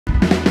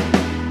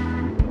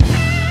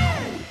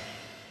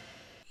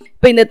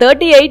இப்போ இந்த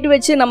 38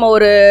 வச்சு நம்ம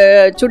ஒரு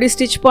சுடி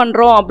ஸ்டிச்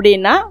பண்ணுறோம்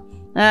அப்படின்னா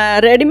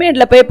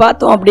ரெடிமேடில் போய்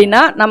பார்த்தோம் அப்படின்னா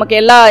நமக்கு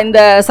எல்லா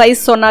இந்த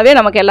சைஸ் சொன்னாவே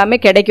நமக்கு எல்லாமே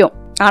கிடைக்கும்.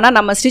 ஆனால்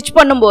நம்ம ஸ்டிச்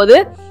பண்ணும்போது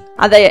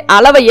அதை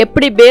அளவை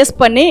எப்படி பேஸ்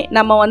பண்ணி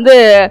நம்ம வந்து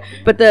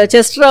இப்போ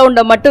செஸ்ட்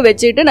ரவுண்டை மட்டும்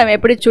வச்சுக்கிட்டு நம்ம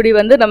எப்படி சுடி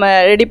வந்து நம்ம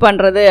ரெடி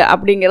பண்ணுறது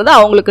அப்படிங்கிறது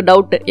அவங்களுக்கு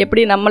டவுட்டு,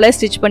 எப்படி நம்மளே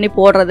ஸ்டிச் பண்ணி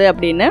போடுறது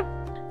அப்படின்னு.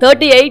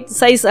 38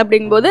 சைஸ்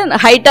அப்படிங்கும்போது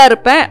ஹைட்டாக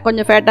இருப்பேன்,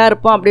 கொஞ்சம் ஃபேட்டாக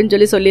இருப்போம்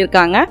அப்படின்னு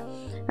சொல்லியிருக்காங்க.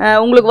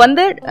 உங்களுக்கு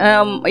வந்து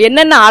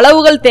என்னென்ன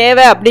அளவுகள்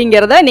தேவை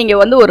அப்படிங்கிறத நீங்கள்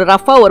வந்து ஒரு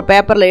ரஃபாக ஒரு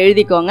பேப்பரில்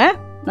எழுதிக்கோங்க.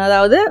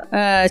 அதாவது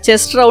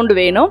செஸ்ட் ரவுண்டு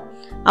வேணும்,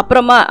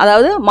 அப்புறமா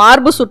அதாவது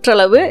மார்பு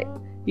சுற்றளவு,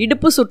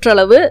 இடுப்பு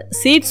சுற்றளவு,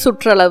 சீட்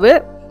சுற்றளவு,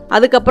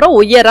 அதுக்கப்புறம்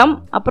உயரம்,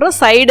 அப்புறம்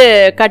சைடு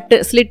கட்டு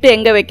ஸ்லிட்டு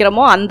எங்கே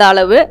வைக்கிறோமோ அந்த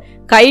அளவு,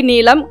 கை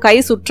நீளம், கை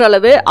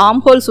சுற்றளவு,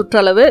 ஆம்ஹோல்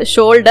சுற்றளவு,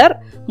 ஷோல்டர்,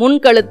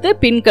 முன்கழுத்து,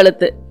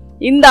 பின்கழுத்து,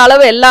 இந்த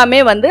அளவு எல்லாமே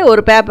வந்து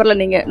ஒரு பேப்பரில்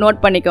நீங்கள் நோட்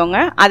பண்ணிக்கோங்க.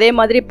 அதே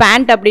மாதிரி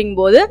பேண்ட்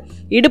அப்படிங்கும்போது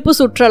இடுப்பு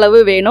சுற்றளவு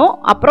வேணும்,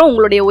 அப்புறம்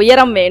உங்களுடைய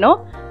உயரம் வேணும்,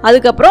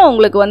 அதுக்கப்புறம்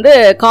உங்களுக்கு வந்து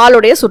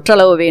காலுடைய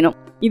சுற்றளவு வேணும்.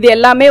 இது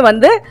எல்லாமே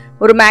வந்து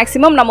ஒரு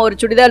மேக்ஸிமம் நம்ம ஒரு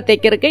சுடிதார்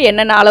தைக்கிறதுக்கு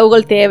என்னென்ன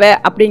அளவுகள் தேவை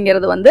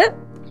அப்படிங்கிறது வந்து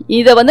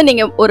இதை வந்து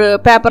நீங்கள் ஒரு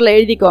பேப்பரில்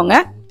எழுதிக்கோங்க.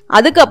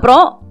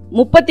 அதுக்கப்புறம்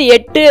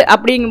 38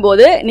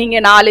 அப்படிங்கும்போது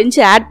நீங்கள் 4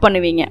 இன்ச்சு ஆட்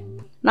பண்ணுவீங்க.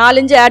 4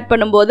 இன்ச்சு ஆட்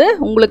பண்ணும்போது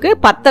உங்களுக்கு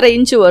 10.5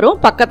 இன்ச்சு வரும்,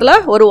 பக்கத்தில்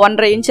ஒரு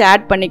 1.5 இன்ச்சு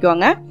ஆட்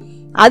பண்ணிக்கோங்க.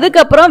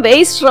 அதுக்கப்புறம்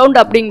வெயிஸ்ட் ரவுண்ட்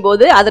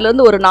அப்படிங்கும்போது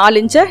அதுலேருந்து ஒரு 4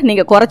 இன்ச்சை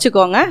நீங்கள்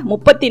குறைச்சிக்கோங்க,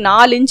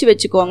 34 இன்ச்சு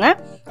வச்சுக்கோங்க.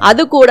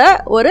 அது கூட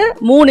ஒரு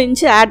 3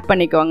 இன்ச்சு ஆட்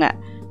பண்ணிக்கோங்க.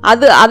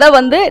 அதை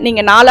வந்து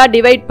நீங்கள் 4ஆக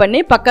டிவைட்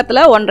பண்ணி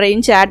பக்கத்தில் 1.5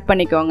 இன்ச்சு ஆட்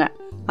பண்ணிக்கோங்க.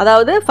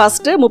 அதாவது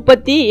ஃபஸ்ட்டு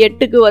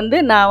 38க்கு வந்து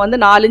நான் வந்து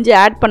 4 இன்ச்சு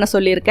ஆட் பண்ண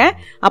சொல்லியிருக்கேன்,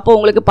 அப்போ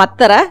உங்களுக்கு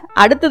 10.5.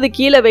 அடுத்தது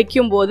கீழே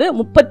வைக்கும்போது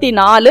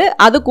 34,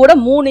 அது கூட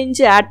 3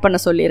 இன்ச்சு ஆட் பண்ண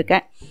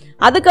சொல்லியிருக்கேன்.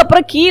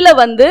 அதுக்கப்புறம் கீழே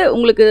வந்து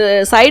உங்களுக்கு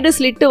சைடு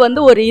ஸ்லிட்டு வந்து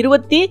ஒரு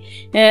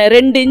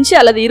 22 இன்ச்சு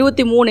அல்லது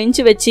 23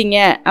 இன்ச்சு வச்சிங்க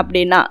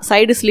அப்படின்னா,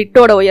 சைடு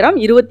ஸ்லிட்டோட உயரம்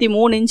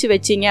 23 இன்ச்சு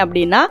வச்சிங்க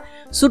அப்படின்னா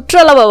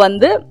சுற்றளவை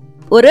வந்து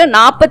ஒரு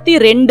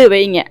 42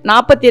 வைங்க.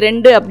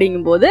 42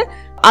 அப்படிங்கும்போது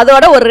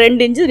அதோட ஒரு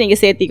 2 இன்ச்சு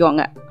நீங்கள்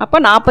சேர்த்திக்கோங்க, அப்போ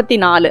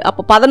 44.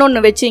 அப்போ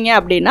 11 வச்சிங்க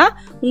அப்படின்னா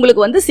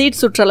உங்களுக்கு வந்து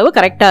சீட் சுற்றளவு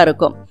கரெக்டாக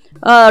இருக்கும்.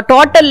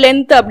 டோட்டல்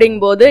லென்த்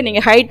அப்படிங்கும்போது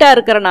நீங்கள் ஹைட்டாக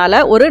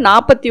இருக்கிறனால ஒரு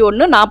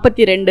 41,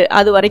 42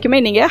 அது வரைக்குமே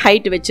நீங்கள்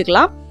ஹைட்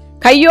வச்சுக்கலாம்.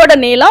 கையோட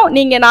நீளம்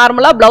நீங்கள்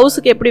நார்மலாக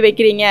ப்ளவுஸுக்கு எப்படி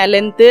வைக்கிறீங்க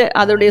லென்த்து,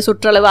 அதோடைய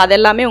சுற்றளவு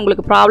அதெல்லாமே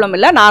உங்களுக்கு ப்ராப்ளம்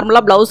இல்லை.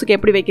 நார்மலாக ப்ளவுஸுக்கு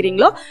எப்படி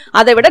வைக்கிறீங்களோ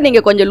அதை விட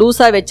நீங்கள் கொஞ்சம்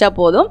லூஸாக வச்சா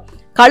போதும்.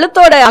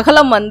 கழுத்தோட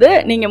அகலம் வந்து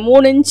நீங்கள்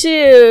 3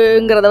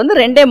 இன்ச்சுங்கிறத வந்து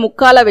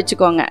 2.25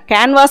 வச்சுக்கோங்க.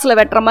 கேன்வாஸில்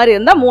வெட்டுற மாதிரி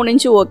இருந்தால் 3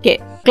 இன்ச்சு ஓகே.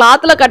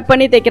 கிளாத்தில் கட்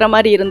பண்ணி தைக்கிற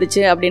மாதிரி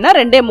இருந்துச்சு அப்படின்னா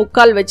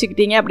 2.25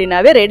 வச்சுக்கிட்டீங்க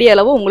அப்படின்னாவே ரெடி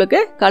அளவு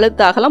உங்களுக்கு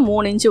கழுத்து அகலம்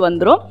 3 இன்ச்சு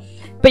வந்துடும்.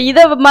 இப்போ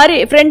இதை மாதிரி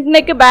front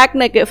neck, back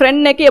neck,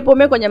 front neck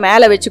எப்போவுமே கொஞ்சம்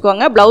மேலே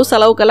வச்சுக்கோங்க, ப்ளவுஸ்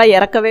அளவுக்கெல்லாம்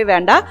இறக்கவே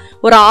வேண்டாம்.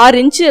 ஒரு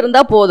 6 இன்ச்சு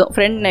இருந்தால் போதும்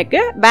ஃப்ரண்ட்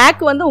நெக்கு.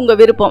 பேக் வந்து உங்கள்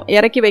விருப்பம்,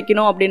 இறக்கி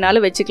வைக்கணும்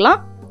அப்படின்னாலும் வச்சுக்கலாம்,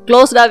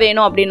 க்ளோஸ்டாக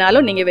வேணும்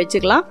அப்படின்னாலும் நீங்கள்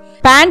வச்சுக்கலாம்.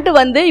 பேண்ட்டு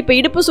வந்து இப்போ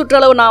இடுப்பு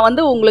சுற்றளவு நான்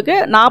வந்து உங்களுக்கு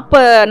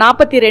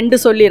 42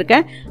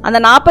 சொல்லியிருக்கேன். அந்த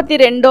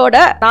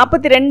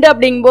 42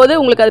 அப்படிங்கும்போது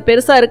உங்களுக்கு அது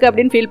பெருசாக இருக்குது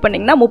அப்படின்னு ஃபீல்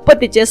பண்ணிங்கன்னா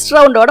 30 செஸ்ட்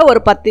ரவுண்டோட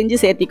ஒரு 10 இன்ச்சு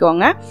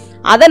சேர்த்திக்கோங்க.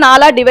 அதை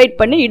 4ஆக டிவைட்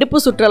பண்ணி இடுப்பு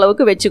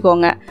சுற்றளவுக்கு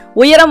வச்சுக்கோங்க.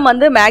 உயரம்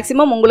வந்து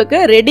மேக்ஸிமம் உங்களுக்கு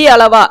ரெடி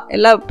அளவாக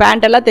எல்லாம்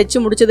பேண்ட் எல்லாம் தைச்சு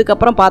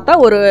முடிச்சதுக்கப்புறம் பார்த்தா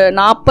ஒரு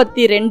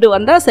 42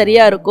 வந்தால்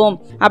சரியாக இருக்கும்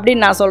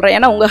அப்படின்னு நான் சொல்கிறேன்.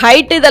 ஏன்னா உங்கள்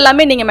ஹைட்டு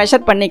இதெல்லாமே நீங்கள்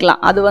மெஷர்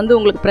பண்ணிக்கலாம், அது வந்து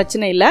உங்களுக்கு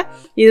பிரச்சனை இல்லை.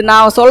 இது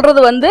நான்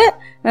சொல்கிறது வந்து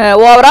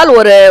ஓவரால்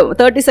ஒரு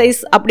 30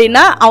 சைஸ்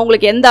அப்படின்னா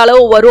அவங்களுக்கு எந்த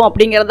அளவு வரும்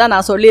அப்படிங்கிறத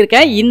நான்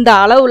சொல்லியிருக்கேன். இந்த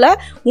அளவில்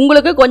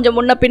உங்களுக்கு கொஞ்சம்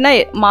முன்ன பின்ன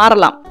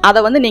மாறலாம், அதை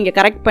வந்து நீங்கள்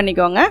கரெக்ட்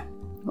பண்ணிக்கோங்க.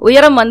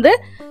 உயரம் வந்து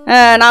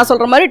நான்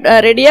சொல்கிற மாதிரி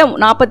ரெடியாக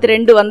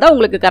 42 வந்தால்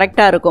உங்களுக்கு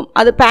கரெக்டாக இருக்கும்.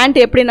 அது பேண்ட்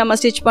எப்படி நம்ம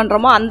ஸ்டிச்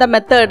பண்ணுறோமோ அந்த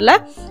மெத்தடில்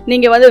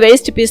நீங்கள் வந்து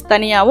வேஸ்ட் பீஸ்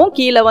தனியாகவும்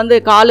கீழே வந்து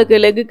காலுக்கு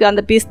லெக்குக்கு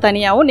அந்த பீஸ்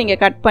தனியாகவும்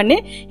நீங்கள் கட் பண்ணி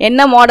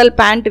என்ன மாடல்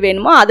பேண்ட்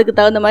வேணுமோ அதுக்கு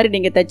தகுந்த மாதிரி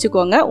நீங்கள்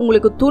தைச்சிக்கோங்க.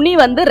 உங்களுக்கு துணி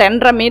வந்து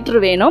 2.5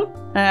 மீட்ரு வேணும்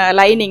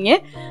லைனிங்கு.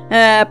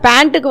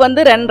 பேண்ட்டுக்கு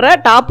வந்து 2.5,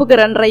 டாப்புக்கு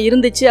 2.5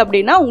 இருந்துச்சு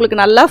அப்படின்னா உங்களுக்கு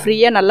நல்லா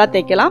ஃப்ரீயாக நல்லா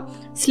தைக்கலாம்.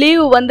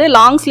 ஸ்லீவ் வந்து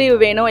லாங் ஸ்லீவ்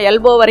வேணும்,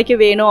 எல்போ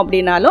வரைக்கும் வேணும்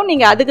அப்படின்னாலும்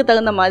நீங்கள் அதுக்கு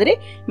தகுந்த மாதிரி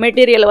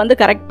மெட்டீரியலை வந்து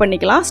கரெக்ட்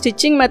பண்ணிக்கலாம்.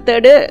 ஸ்டிச்சிங்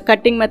மெத்தடு,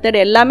 கட்டிங் மெத்தடு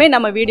எல்லாமே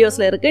நம்ம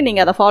வீடியோஸில் இருக்குது,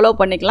 நீங்கள் அதை ஃபாலோ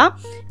பண்ணிக்கலாம்.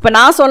 இப்போ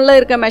நான் சொல்ல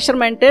இருக்க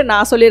மெஷர்மெண்ட்டு,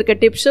 நான் சொல்லியிருக்க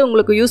டிப்ஸு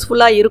உங்களுக்கு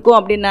யூஸ்ஃபுல்லாக இருக்கும்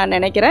அப்படின்னு நான்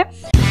நினைக்கிறேன்.